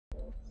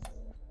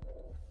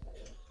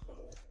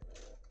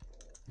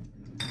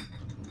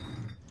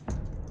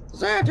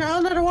Santa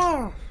under the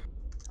wall.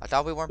 I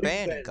thought we weren't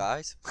banning,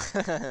 guys.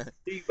 Who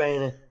you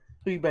banning?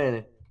 Who you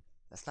banning?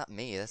 That's not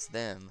me, that's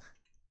them.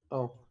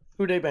 Oh,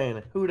 who they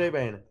banning? Who they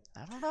banning?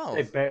 I don't know.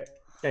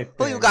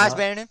 Who you guys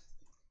banning?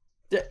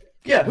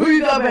 Yeah, who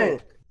you got banning?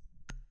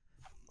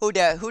 Who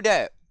that? Who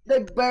that?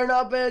 They better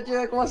not ban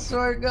Jack, I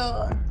swear to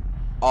God.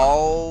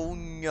 Oh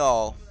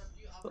no.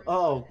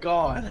 Oh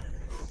God.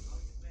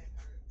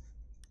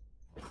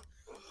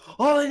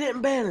 Oh, they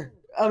didn't ban her.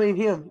 I mean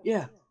him,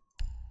 yeah.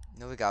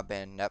 No, we got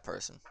banned that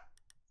person.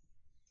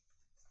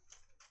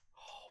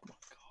 Oh my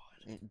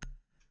God.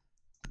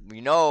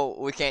 We know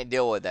we can't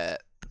deal with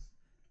that.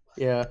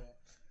 Yeah.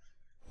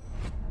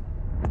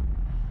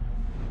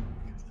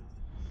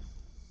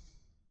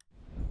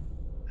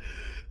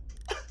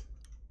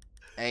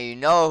 And you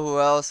know who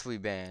else we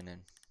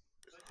banning.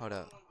 Hold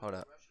up, hold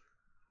up.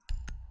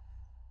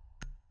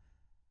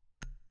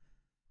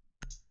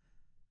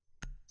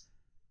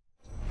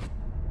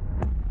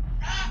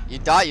 You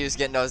thought you was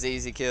getting those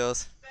easy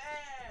kills.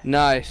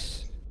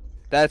 Nice.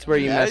 That's where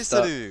you messed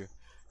up.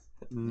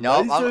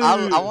 Nope,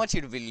 I want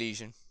you to be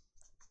Legion.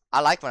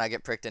 I like when I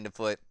get pricked in the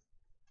foot.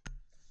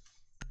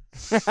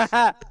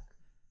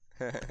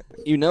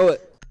 You know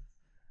it.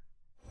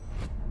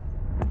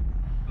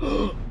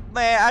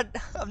 Man,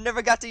 I've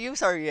never got to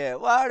use her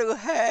yet. Why the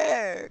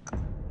heck?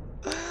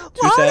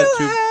 Too sad.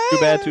 Too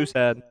bad. Too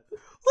sad.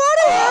 What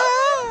the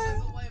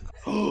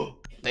heck?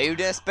 They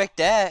didn't expect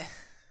that.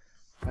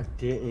 I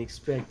didn't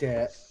expect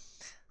that.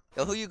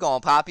 Yo, who you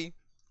going, Poppy?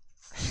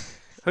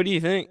 Who do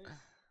you think?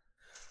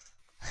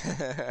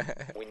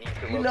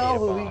 You know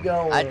who we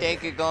going. I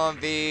think it's gonna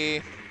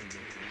be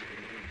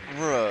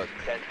Rook.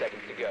 10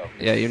 seconds to go.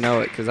 Yeah, you know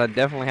it, because I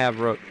definitely have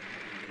Rook.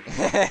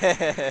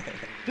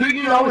 Who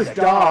you know is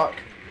Doc?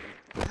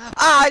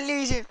 Ah,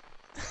 Legion.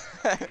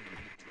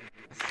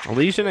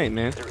 Legion ain't,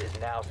 man. There is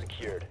now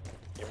secured.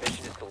 Your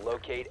mission is to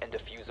locate and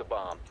defuse a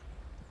bomb.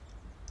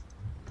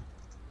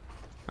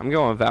 I'm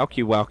going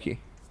Valky Walky.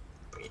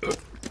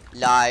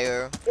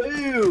 Liar.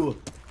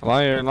 Ew.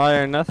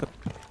 Liar, nothing.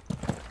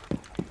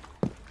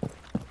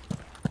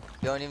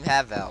 You don't even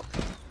have Valk.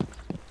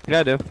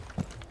 Yeah, I do.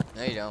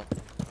 No, you don't.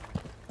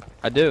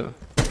 I do.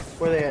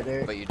 Where they at,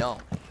 Derek? But you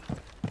don't.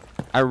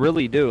 I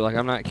really do. Like,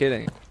 I'm not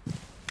kidding.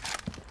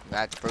 You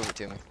have to prove it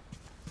to me.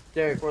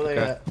 Derek, where they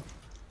Okay. at?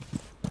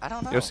 I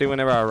don't know. You'll see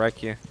whenever I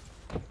wreck you.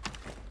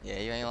 Yeah,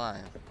 you ain't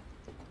lying.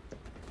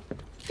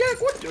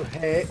 Derek, what the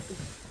heck?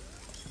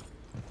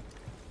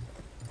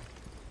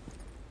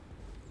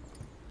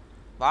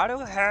 Why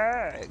the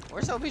heck?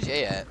 Where's OBJ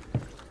at?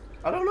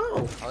 I don't know.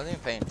 I wasn't even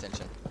paying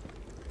attention.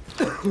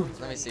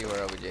 Let me see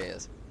where OBJ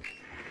is.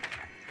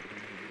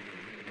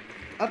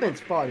 I've been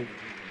spotted.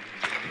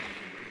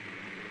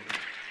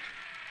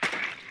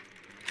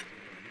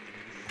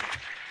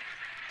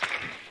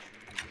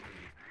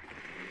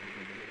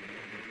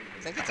 I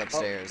think it's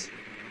upstairs.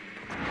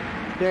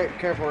 Derek,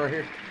 careful right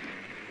here.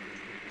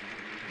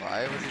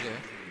 Why? What'd you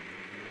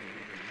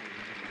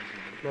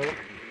do? No.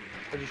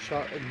 I just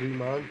shot a dude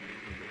mine.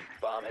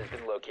 Bomb has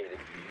been located.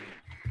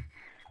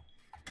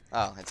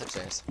 Oh, it's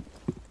upstairs.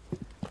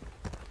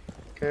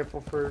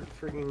 Careful for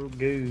freaking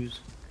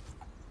goose.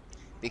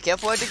 Be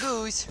careful with the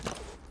goose.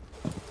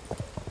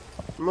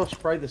 I'm gonna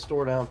spray the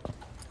store down.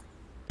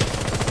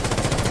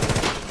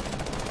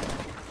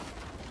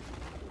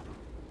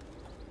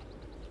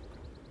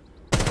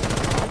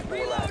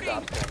 Four last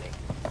stop standing.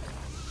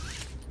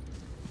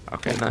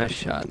 Okay, nice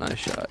shot, nice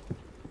shot.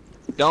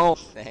 Don't.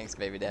 Thanks,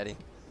 baby daddy.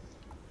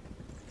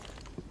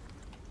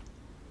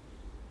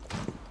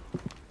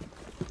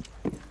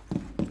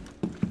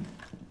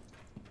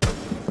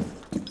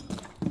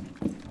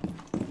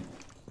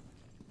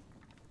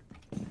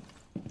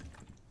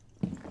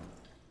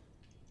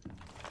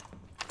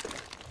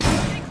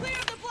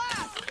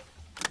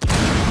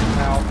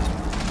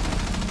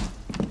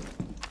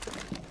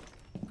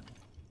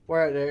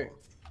 Where at, Derek?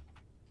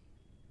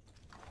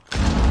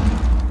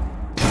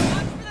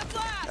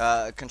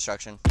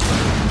 Construction.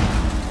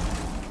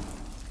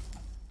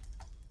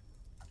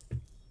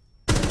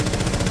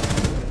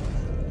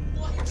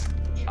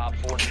 Op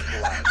 4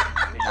 neutralized.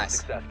 Mission Nice.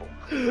 successful.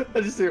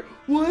 I just hear,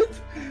 what?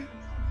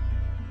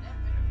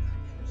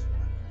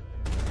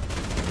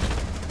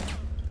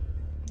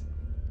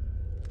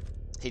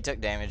 He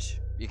took damage.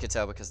 You could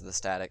tell because of the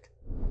static.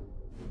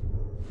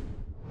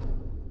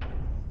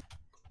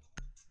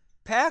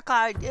 Pack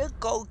I did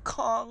go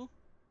Kong.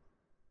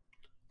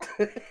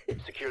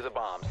 Secure the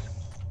bombs.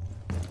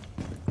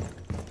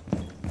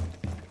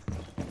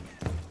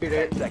 Here, 10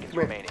 Derek. seconds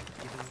Come here. remaining.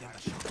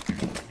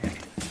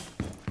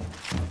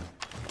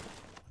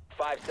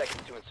 5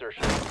 seconds to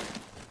insertion.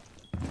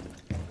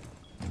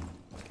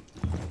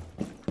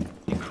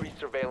 Increased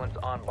surveillance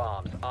on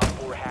bombs. Op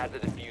 4 has a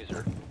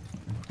diffuser.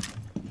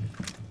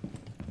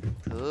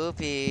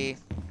 Poopy.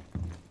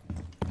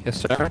 Yes,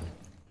 sir.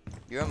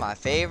 You're my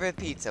favorite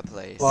pizza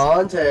place.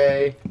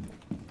 Fonte.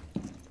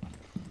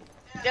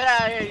 Get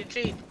out of here, you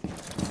cheat.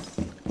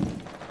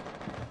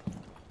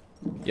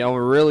 Y'all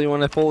really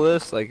want to pull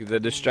this? Like the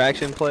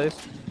distraction place?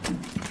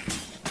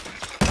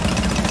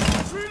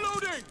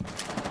 Reloading!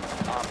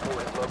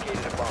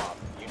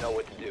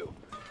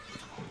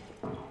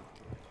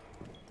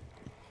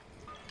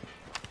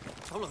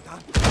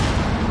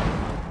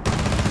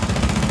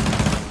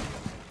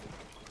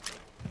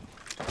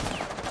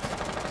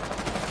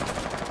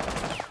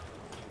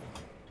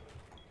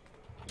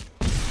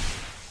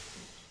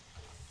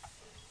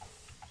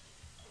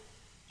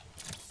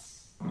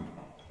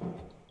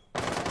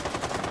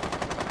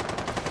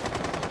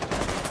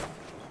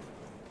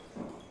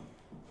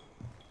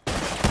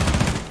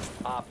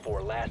 Op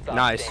 4, last stop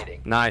Nice,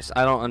 standing. nice.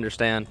 I don't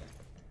understand.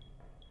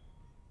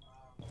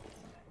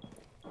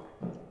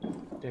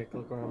 Dick,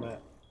 look where I'm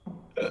at.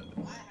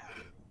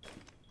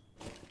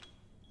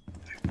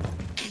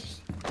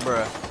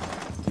 Bruh.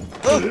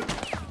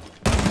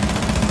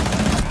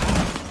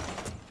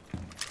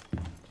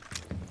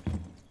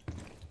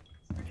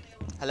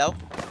 Hello?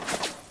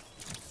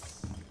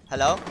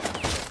 Hello?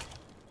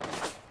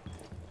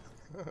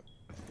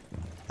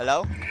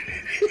 Hello?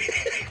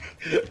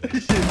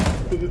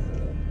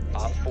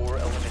 Op 4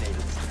 eliminated.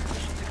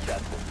 Mission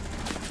successful.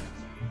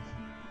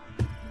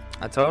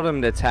 I told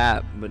him to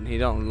tap, but he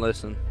don't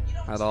listen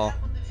at all.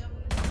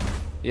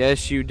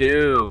 Yes, you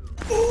do.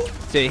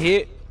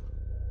 See,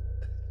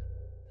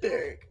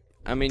 Dick.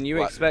 I mean, you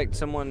What? expect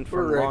someone from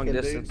We're long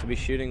wrecking, distance dude. to be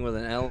shooting with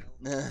an L?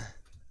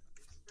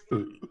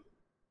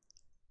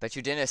 Bet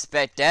you didn't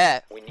expect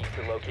that. We need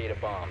to locate a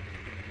bomb.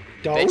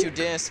 Bet you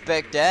didn't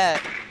expect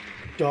that.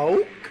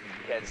 Dope.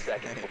 10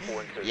 seconds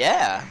before insertion.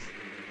 Yeah.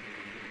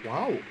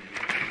 Wow.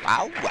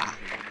 Wow. Wow.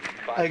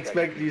 5 I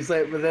expected you to say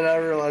it, but then I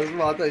realized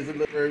Monte's in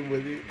the room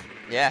with you.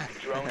 Yeah.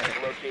 Drone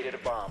has located a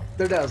bomb.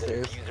 They're The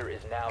downstairs. diffuser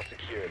is now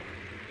secured.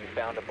 You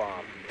found a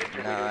bomb.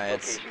 Enter No, nearest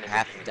it's location and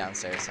half defuse it.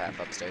 downstairs, half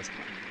upstairs.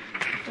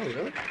 Oh,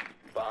 really?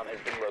 Bomb has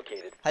been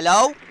located.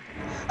 Hello?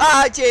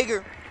 Ah, it's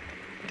Jaeger.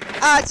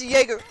 Ah, it's a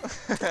Jaeger.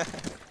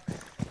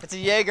 It's a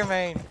Jaeger,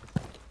 man.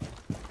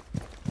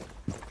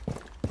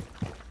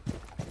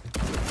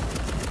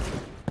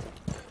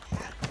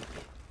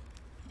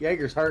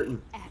 Jaeger's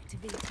hurting.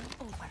 Activating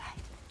override.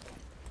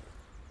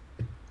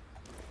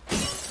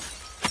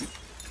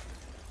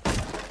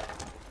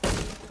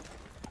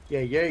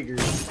 Yeah,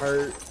 Jaeger's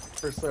hurt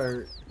for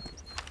cert.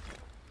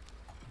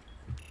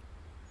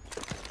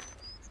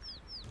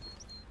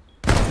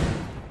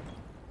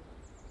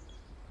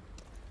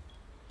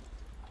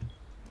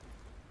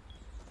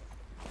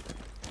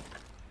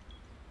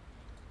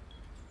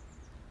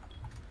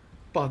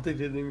 Bonte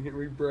didn't even hit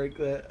me break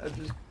that. I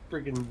just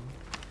freaking.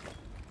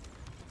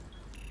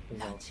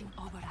 Launching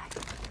override.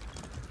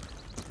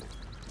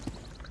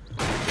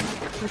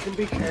 Freaking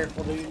be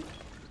careful, dude.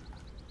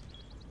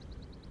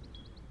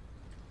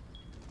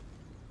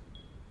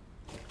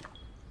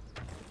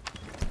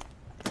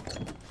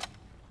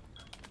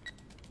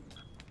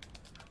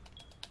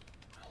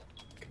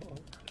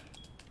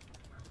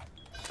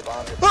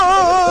 Bomb has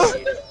Ah!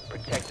 been located.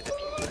 Protect the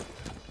diffuser.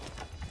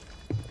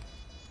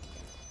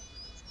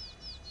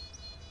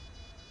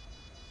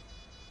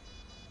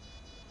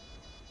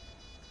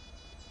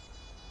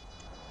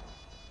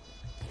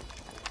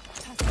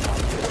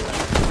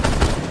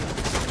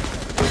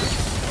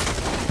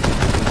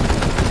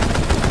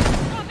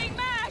 Coming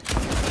back!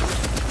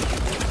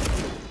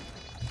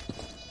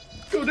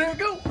 Go there,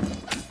 go!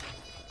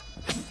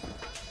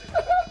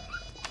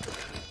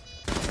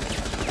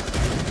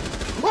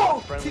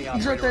 Oh! Friendly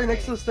He's right there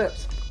next to the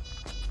steps.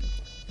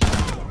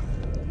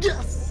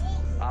 Yes!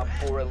 Op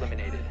 4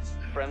 eliminated.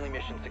 Friendly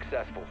mission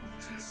successful.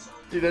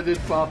 Dude, I did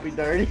Poppy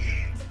dirty.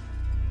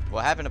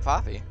 What happened to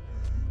Poppy?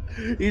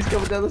 He's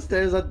coming down the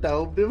stairs, I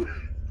domed him.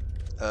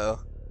 Oh.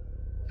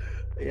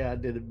 Yeah, I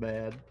did it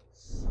bad.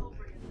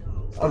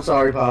 I'm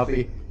sorry,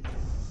 Poppy.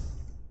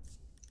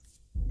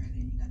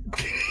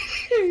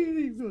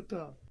 He's on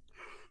top.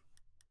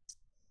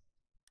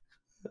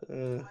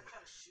 I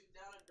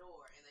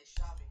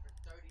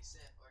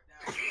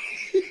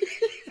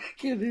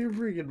can't hear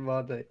freaking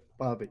Monte.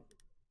 Poppy.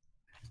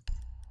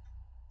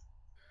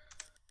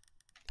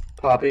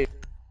 Poppy.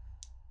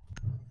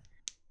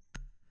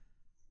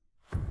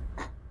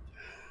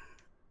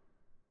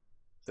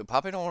 Dude,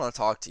 Poppy don't want to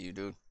talk to you,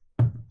 dude.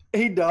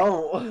 He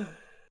don't.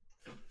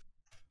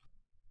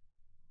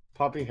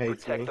 Poppy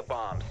hates Protect me. the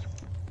bombs.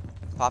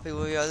 Poppy,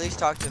 will you at least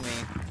talk to me?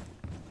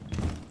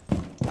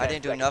 I 10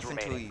 didn't do seconds nothing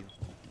remaining.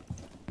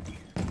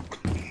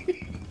 to you.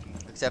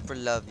 Except for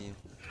love you.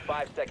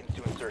 5 seconds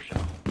to insertion.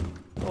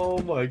 Oh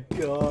my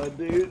god,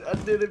 dude. I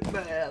did it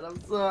bad. I'm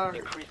sorry.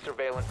 Increase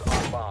surveillance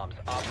on bombs.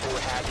 Op 4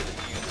 has the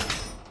diffuser.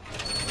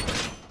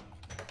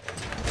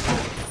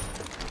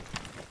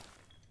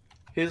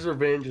 His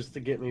revenge is to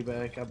get me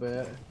back, I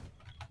bet.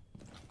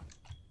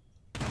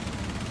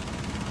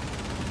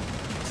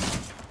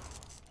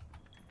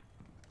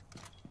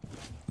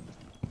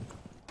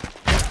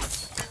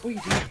 What are you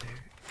doing there?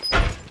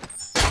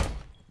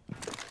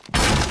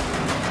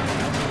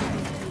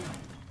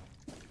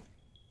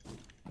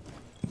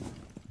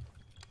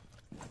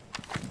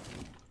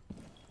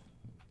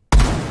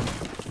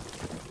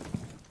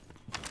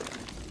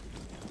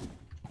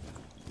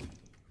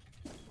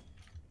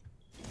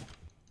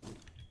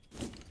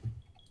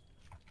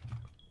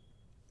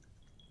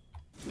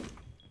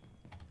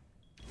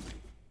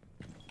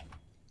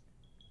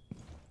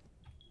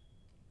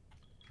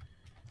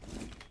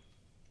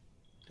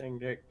 Dang,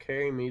 Derek,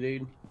 carry me,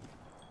 dude.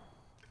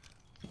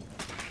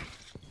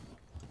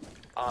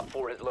 Op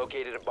 4 has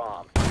located a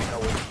bomb. You know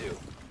what to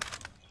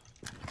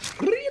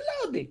do.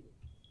 Reloading!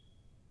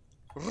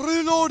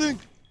 Reloading!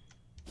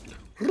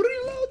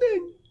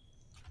 Reloading!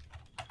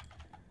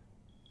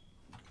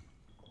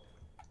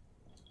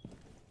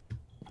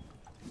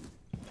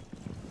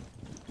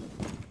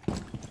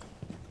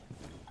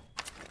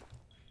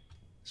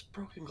 This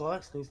broken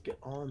glass needs to get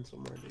on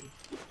somewhere, dude.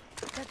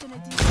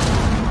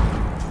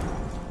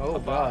 Oh, A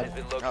bomb God. has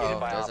been located Oh,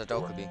 by there's a Op 4.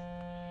 Dokkaebi.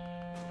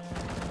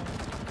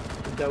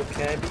 Dope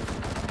cabbie.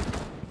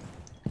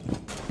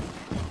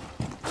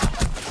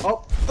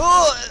 Oh!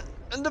 Oh!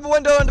 In the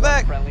window in the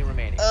back! Friendly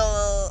remaining.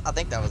 I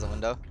think that was a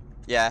window.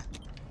 Yeah.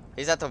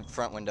 He's at the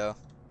front window.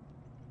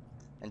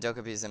 And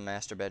Dokkaebi's in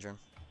master bedroom.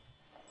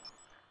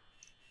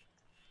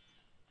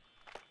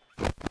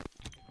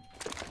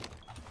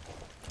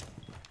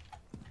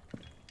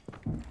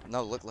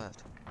 No, look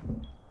left.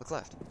 Look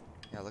left.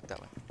 Yeah, look that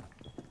way.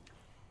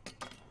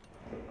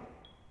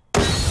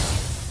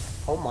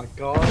 Oh my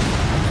God.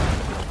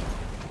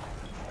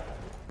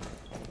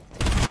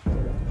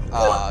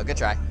 Good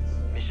try.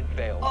 Mission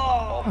failed. Oh.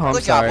 All I'm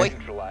Good job, sorry. boy.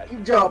 neutralized.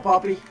 Good job,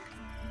 Poppy.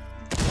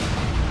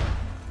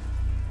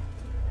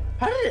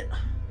 How did it?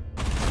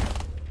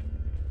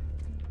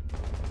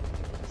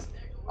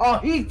 Oh,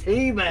 he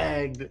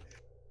teabagged.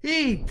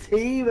 He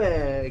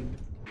teabagged.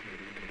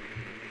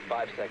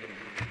 5 seconds.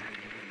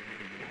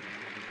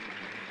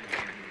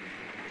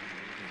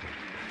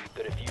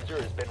 The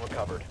diffuser has been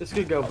recovered. This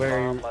could go A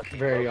very, bomb must be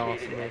very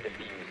located awesome. and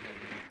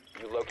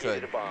defused. You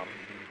located Good. a bomb.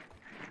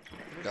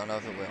 Don't know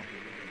if it will.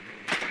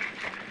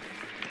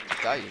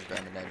 I use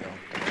Brandon Angel.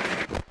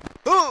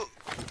 Ooh!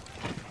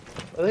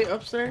 Are they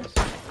upstairs?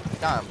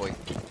 Come on, boy.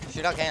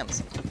 Shoot out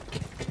cams.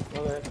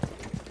 Okay.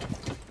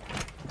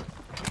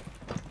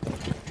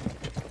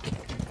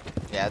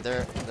 Yeah,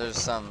 there's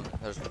some.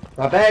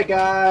 My bad,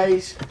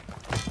 guys.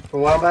 For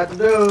what I'm about to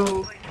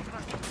do.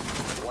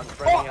 One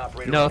friendly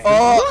operator No. remaining.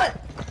 Oh! What?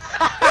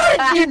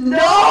 How did you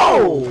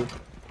know?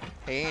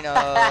 He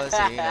knows,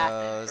 he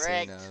knows, he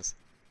Rick. knows.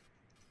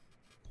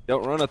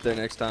 Don't run up there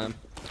next time.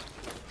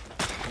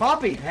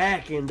 Poppy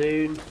hacking,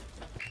 dude.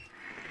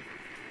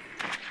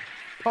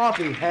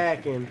 Poppy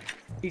hacking.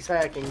 He's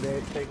hacking,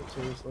 dude. Take it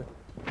seriously.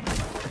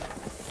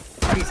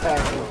 He's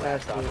hacking.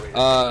 That's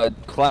good.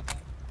 Clap.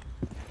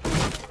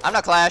 I'm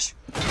not Clash.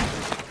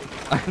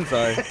 I'm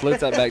sorry. Close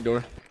that back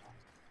door.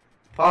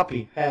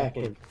 Poppy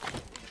hacking.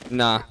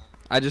 Nah.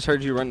 I just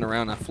heard you running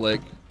around. I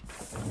flicked.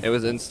 It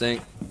was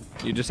instinct.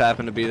 You just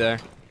happened to be there.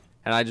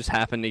 And I just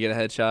happened to get a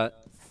headshot.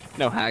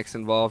 No hacks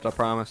involved, I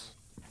promise.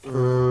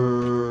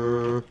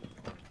 I'm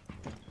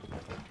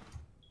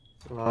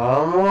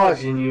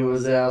watching you,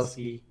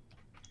 Wazowski.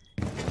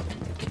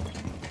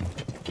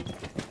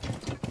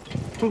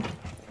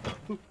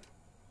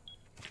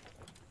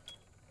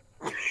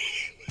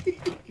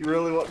 You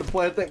really want to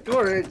plant that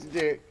corner, ain't you,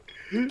 Derek?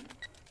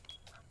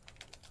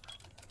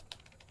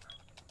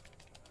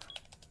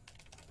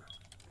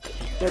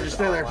 No, just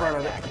stand there in front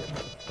of it.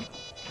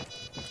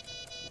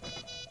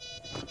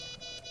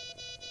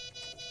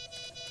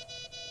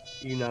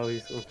 You know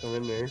he's gonna come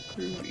in there.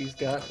 He's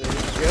got this.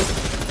 Yep.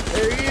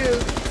 There he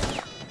is.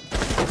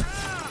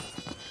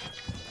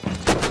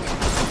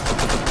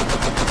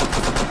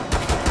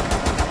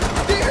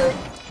 Derek!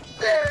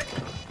 Derek!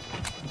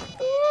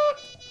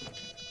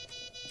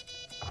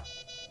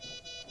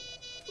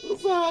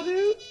 What's up,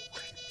 dude?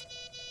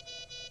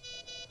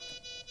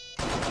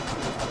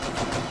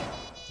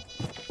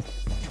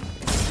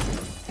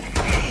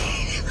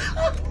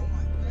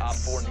 Op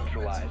 4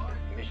 neutralized.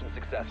 Mission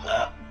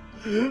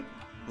successful.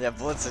 Yeah,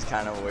 Blitz is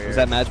kind of weird. Is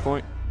that match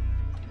point?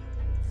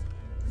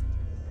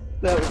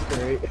 That was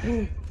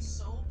great.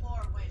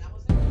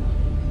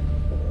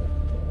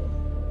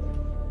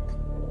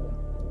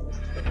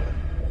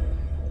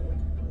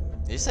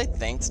 Did you say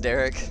thanks,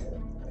 Derek?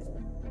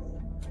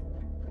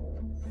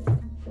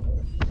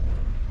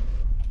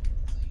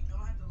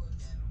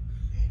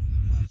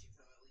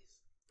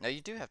 No,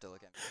 you do have to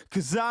look at me.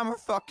 'Cause I'm a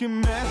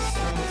fucking mess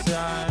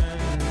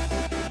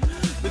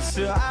sometimes, but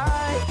still I